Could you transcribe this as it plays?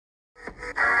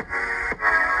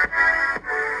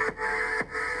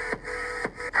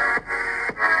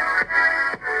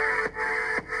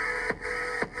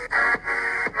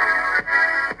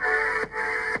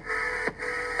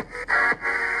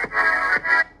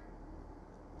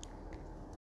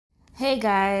Hey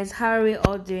guys, how are we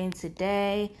all doing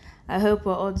today? I hope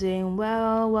we're all doing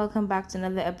well. Welcome back to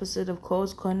another episode of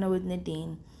Coyles Corner with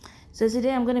Nadine. So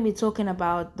today I'm going to be talking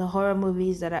about the horror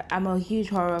movies I'm a huge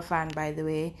horror fan, by the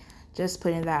way. Just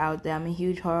putting that out there. I'm a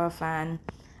huge horror fan.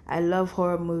 I love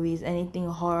horror movies, anything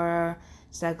horror,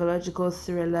 psychological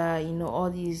thriller,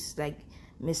 all these like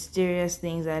mysterious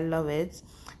things. I love it.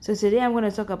 So today I'm going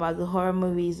to talk about the horror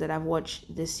movies that I've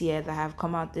watched this year, that have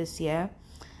come out this year.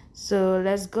 So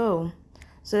let's go.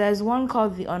 So there's one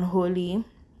called The Unholy,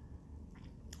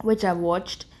 which I've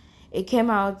watched. It came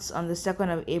out on the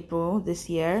 2nd of April this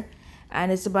year,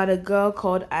 and it's about a girl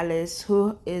called Alice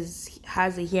who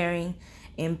has a hearing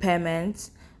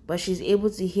impairment, but she's able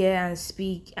to hear and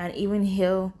speak and even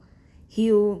heal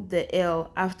the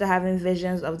ill after having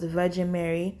visions of the Virgin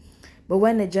Mary. But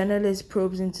when a journalist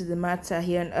probes into the matter,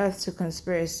 he unearths a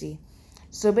conspiracy.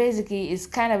 So basically, it's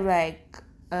kind of like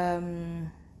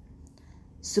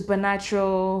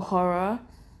supernatural horror,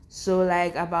 so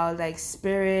like about like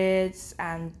spirits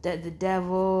and the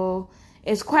devil.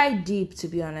 It's quite deep, to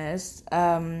be honest.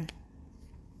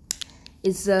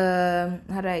 It's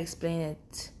how do I explain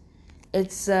it?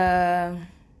 It's a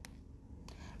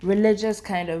religious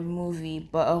kind of movie,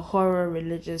 but a horror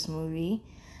religious movie.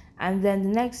 And then the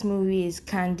next movie is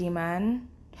Candyman.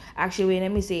 Actually, wait,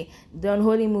 let me say, the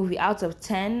Unholy movie, out of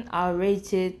 10 I'll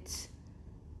rate it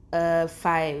 5,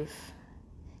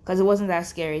 because it wasn't that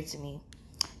scary to me.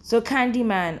 So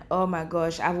Candyman, oh my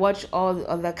gosh, I've watched all the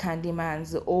other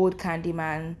Candymans, the old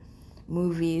Candyman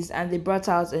movies, and they brought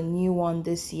out a new one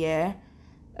this year.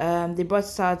 They brought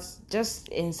it out just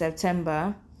in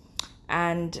September,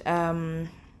 and I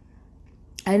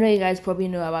know you guys probably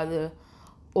know about the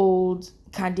old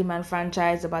Candyman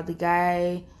franchise, about the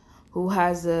guy who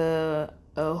has a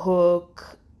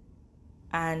hook,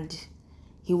 and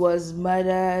he was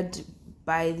murdered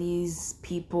by these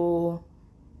people,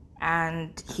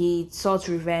 and he sought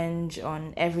revenge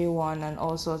on everyone and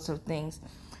all sorts of things.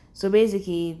 So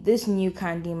basically, this new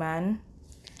Candyman,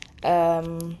 let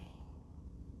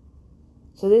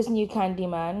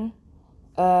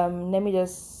me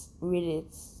just read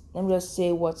it. Let me just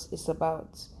say what it's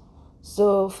about.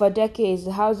 So for decades,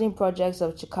 the housing projects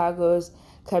of Chicago's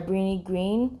Cabrini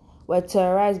Green were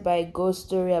terrorized by a ghost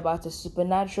story about a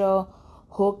supernatural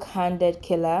hook-handed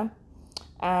killer.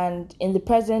 And in the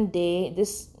present day,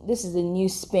 this is a new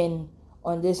spin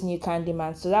on this new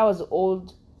Candyman. So that was the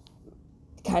old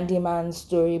Candyman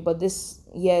story, but this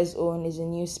year's own is a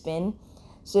new spin.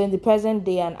 So in the present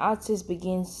day, an artist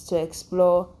begins to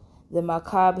explore the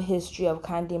macabre history of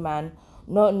Candyman,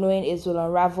 not knowing it will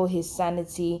unravel his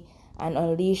sanity and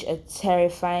unleash a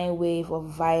terrifying wave of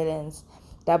violence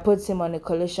that puts him on a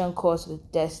collision course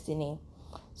with destiny.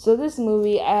 So this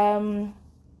movie, I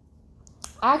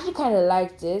actually kind of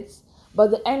liked it,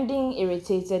 but the ending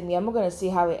irritated me. I'm not going to say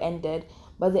how it ended,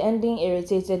 but the ending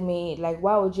irritated me. Like,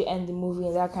 why would you end the movie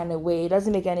in that kind of way? It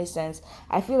doesn't make any sense.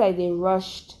 I feel like they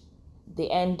rushed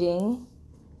the ending.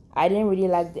 I didn't really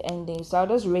like the ending, so I'll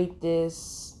just rate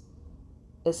this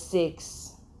a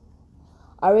 6.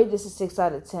 I'll rate this a 6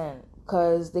 out of 10,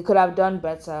 because they could have done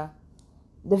better.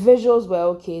 The visuals were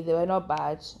okay. They were not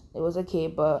bad. It was okay,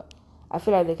 but I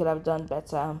feel like they could have done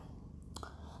better.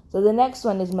 So the next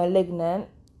one is Malignant.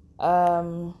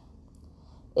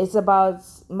 It's about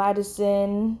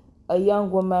Madison, a young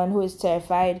woman who is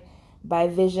terrified by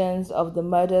visions of the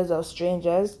murders of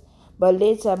strangers. But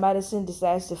later, Madison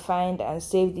decides to find and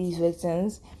save these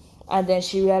victims. And then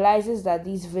she realizes that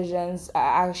these visions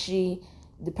are actually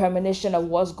the premonition of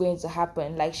what's going to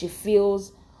happen. Like, she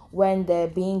feels when they're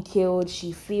being killed,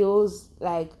 she feels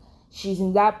like she's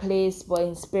in that place, but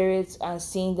in spirit, and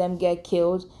seeing them get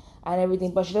killed and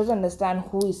everything. But she doesn't understand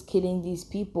who is killing these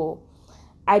people.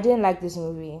 I didn't like this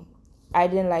movie. I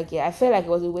didn't like it. I felt like it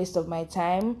was a waste of my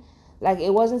time. Like,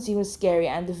 it wasn't even scary,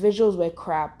 and the visuals were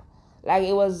crap. Like,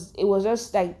 it was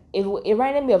just like, it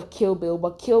reminded me of Kill Bill,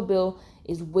 but Kill Bill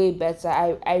is way better.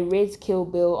 I rate Kill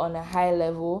Bill on a high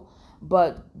level,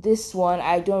 but this one,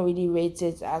 I don't really rate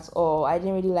it at all. I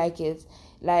didn't really like it.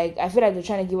 Like, I feel like they're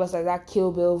trying to give us like that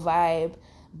Kill Bill vibe,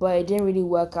 but it didn't really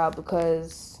work out,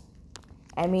 because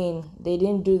I mean, they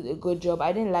didn't do a good job.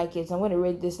 I didn't like it. So I'm going to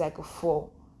rate this like a 4.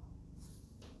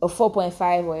 A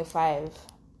 4.5 or a 5.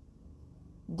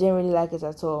 Didn't really like it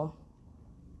at all.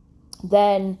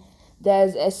 Then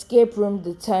there's Escape Room,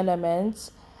 The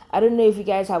Tournament. I don't know if you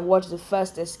guys have watched the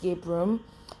first Escape Room,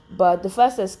 but the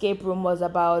first Escape Room was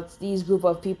about these group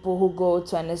of people who go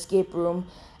to an escape room,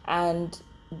 and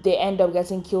they end up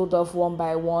getting killed off one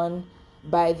by one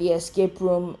by the escape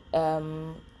room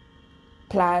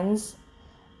plans.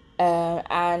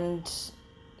 And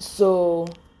so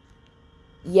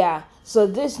Yeah, so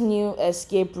this new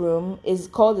escape room is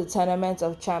called the Tournament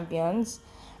of Champions,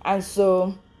 and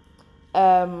so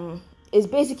um it's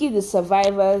basically the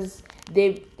survivors.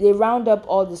 They round up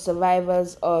all the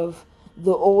survivors of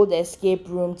the old escape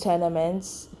room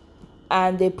tournaments,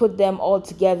 and they put them all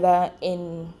together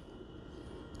in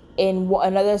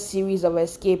another series of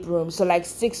escape rooms. So like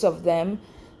six of them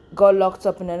got locked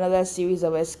up in another series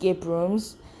of escape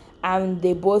rooms, and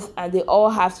they all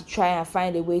have to try and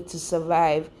find a way to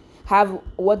survive. Have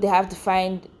what they have to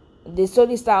find. They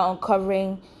slowly start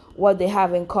uncovering what they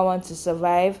have in common to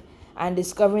survive, and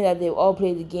discovering that they've all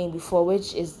played the game before,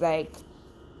 which is like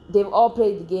they've all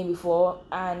played the game before,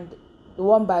 and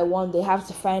one by one they have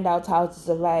to find out how to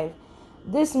survive.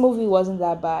 This movie wasn't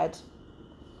that bad.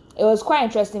 It was quite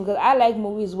interesting because I like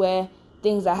movies where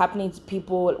things are happening to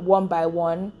people one by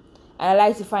one, and I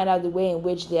like to find out the way in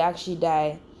which they actually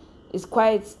die. It's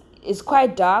quite it's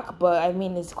quite dark, but I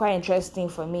mean it's quite interesting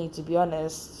for me, to be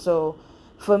honest. So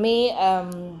for me, I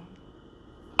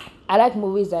like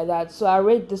movies like that. So I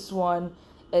rate this one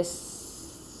a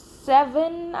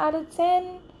 7 out of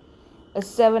 10. A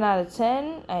 7 out of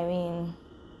 10. I mean,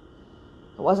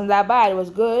 it wasn't that bad. It was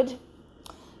good.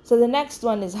 So the next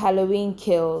one is Halloween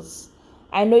Kills.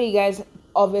 I know you guys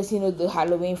obviously know the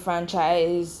Halloween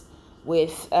franchise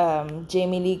with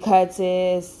Jamie Lee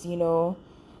Curtis,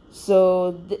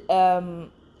 So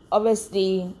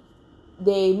obviously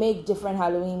they make different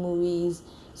Halloween movies.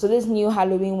 So this new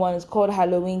Halloween one is called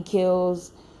Halloween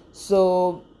Kills.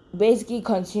 So basically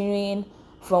continuing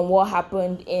from what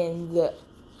happened in the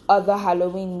other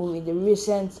Halloween movie, the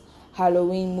recent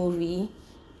Halloween movie.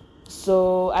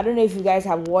 So I don't know if you guys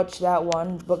have watched that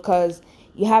one, because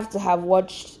you have to have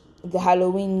watched the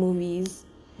Halloween movies,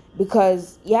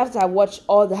 because you have to have watched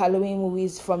all the Halloween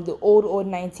movies from the old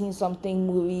 19 something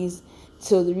movies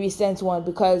to the recent one,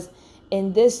 because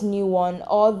in this new one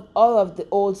all of the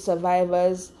old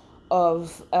survivors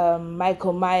of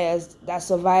Michael Myers, that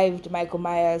survived Michael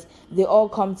Myers, they all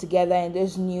come together in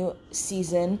this new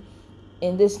season,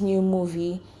 in this new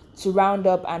movie, to round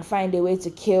up and find a way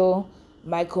to kill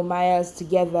Michael Myers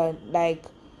together. Like,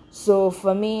 so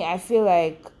for me, I feel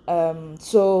like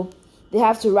so they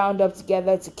have to round up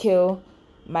together to kill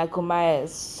Michael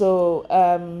Myers. So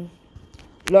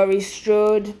Laurie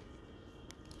Strode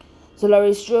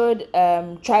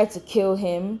tried to kill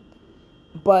him,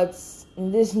 but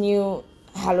in this new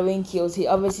Halloween Kills, he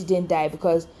obviously didn't die,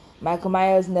 because Michael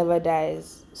Myers never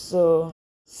dies. So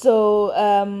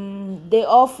they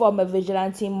all form a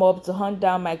vigilante mob to hunt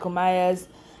down Michael Myers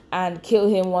and kill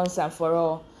him once and for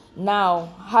all. Now,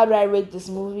 how do I rate this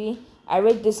movie? I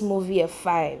rate this movie a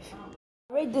 5.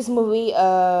 I rate this movie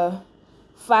a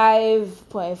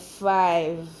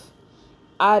 5.5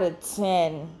 out of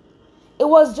 10. It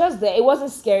was just there. It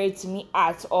wasn't scary to me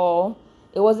at all.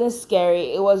 It wasn't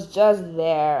scary. It was just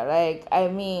there. Like, I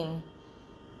mean,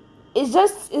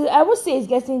 I would say it's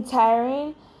getting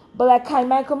tiring, but like, can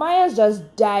Michael Myers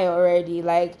just die already?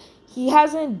 Like, he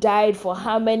hasn't died for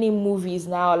how many movies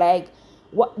now? Like,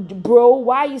 what, bro,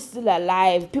 why are you still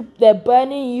alive? People, they're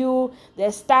burning you,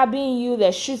 they're stabbing you,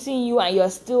 they're shooting you, and you're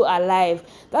still alive.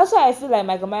 That's why I feel like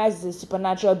Michael Myers is a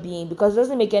supernatural being, because it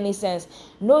doesn't make any sense.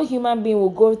 No human being will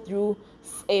go through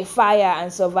a fire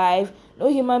and survive. No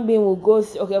human being will go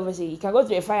through, okay, obviously he can go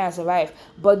through a fire and survive,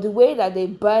 but the way that they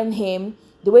burn him,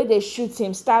 the way they shoot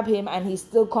him, stab him, and he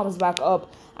still comes back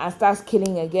up and starts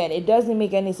killing again, it doesn't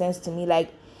make any sense to me.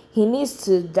 Like, he needs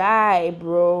to die,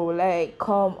 bro. Like,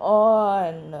 come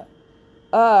on.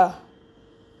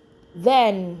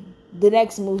 Then the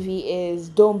next movie is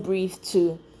Don't Breathe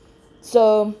 2.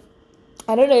 So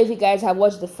I don't know if you guys have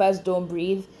watched the first Don't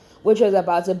Breathe, which was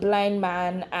about a blind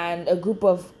man and a group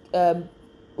of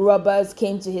robbers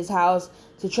came to his house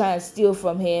to try and steal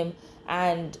from him,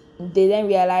 and they then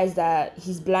realized that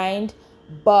he's blind,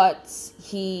 but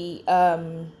he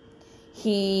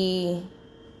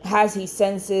has his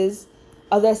senses,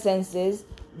 other senses,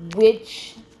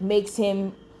 which makes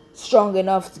him strong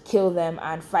enough to kill them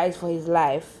and fight for his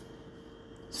life.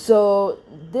 So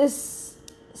this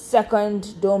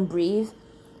second Don't Breathe,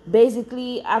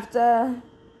 basically after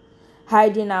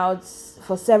hiding out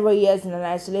for several years in an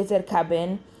isolated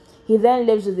cabin, he then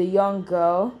lives with a young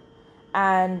girl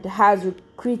and has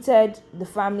recruited the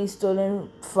family stolen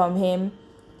from him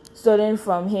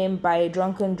by a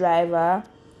drunken driver.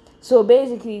 So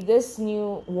basically this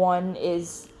new one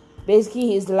is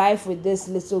basically his life with this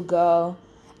little girl,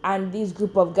 and these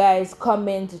group of guys come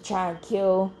in to try and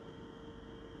kill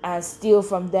and steal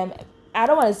from them. I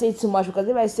don't want to say too much, because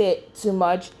if I say too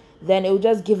much, then it will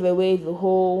just give away the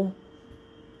whole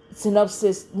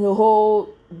synopsis, the whole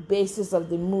basis of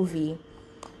the movie.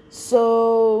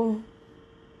 So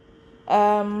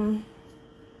um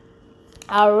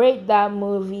I'll rate that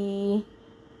movie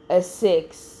a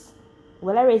 6.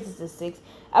 Will I rate it a 6?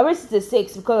 I rate it a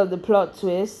 6 because of the plot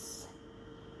twist.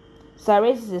 So I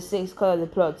rate it a 6 because of the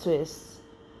plot twist.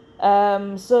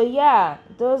 So yeah,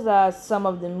 those are some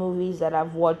of the movies that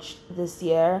I've watched this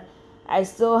year. I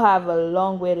still have a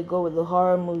long way to go with the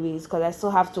horror movies because I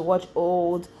still have to watch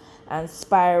Old and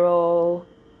Spiral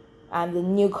and the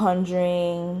new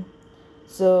Conjuring.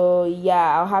 So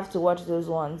yeah, I'll have to watch those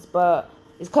ones. But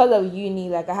it's because of uni,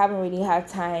 like I haven't really had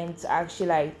time to actually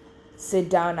like sit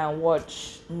down and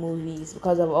watch movies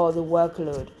because of all the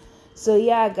workload. So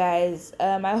yeah, guys,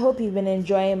 I hope you've been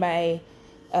enjoying my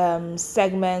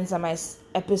segments and my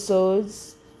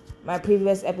episodes, my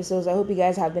previous episodes. I hope you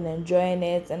guys have been enjoying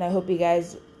it, and I hope you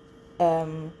guys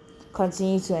um,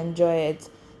 continue to enjoy it.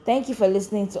 Thank you for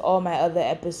listening to all my other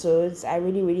episodes. I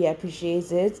really, really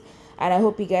appreciate it. And I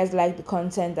hope you guys like the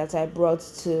content that I brought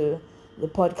to the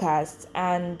podcast.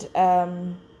 And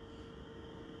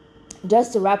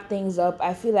just to wrap things up,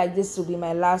 I feel like this will be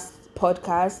my last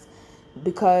podcast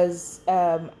because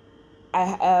I'm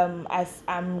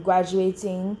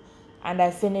graduating and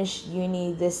I finished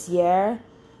uni this year.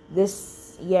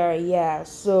 This year, yeah.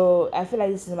 So I feel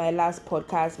like this is my last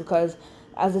podcast because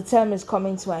as the term is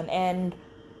coming to an end,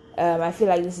 I feel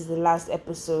like this is the last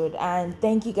episode. And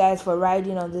thank you guys for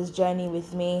riding on this journey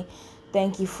with me.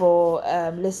 Thank you for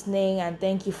listening and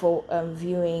thank you for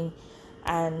viewing.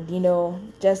 And,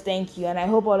 just thank you. And I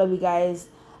hope all of you guys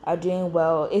are doing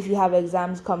well. If you have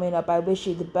exams coming up, I wish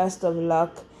you the best of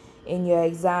luck in your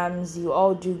exams. You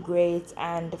all do great.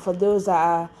 And for those that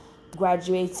are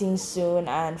graduating soon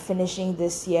and finishing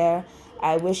this year,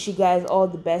 I wish you guys all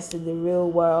the best in the real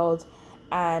world.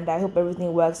 And I hope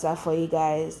everything works out for you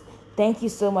guys. Thank you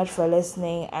so much for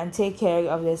listening and take care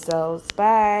of yourselves.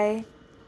 Bye.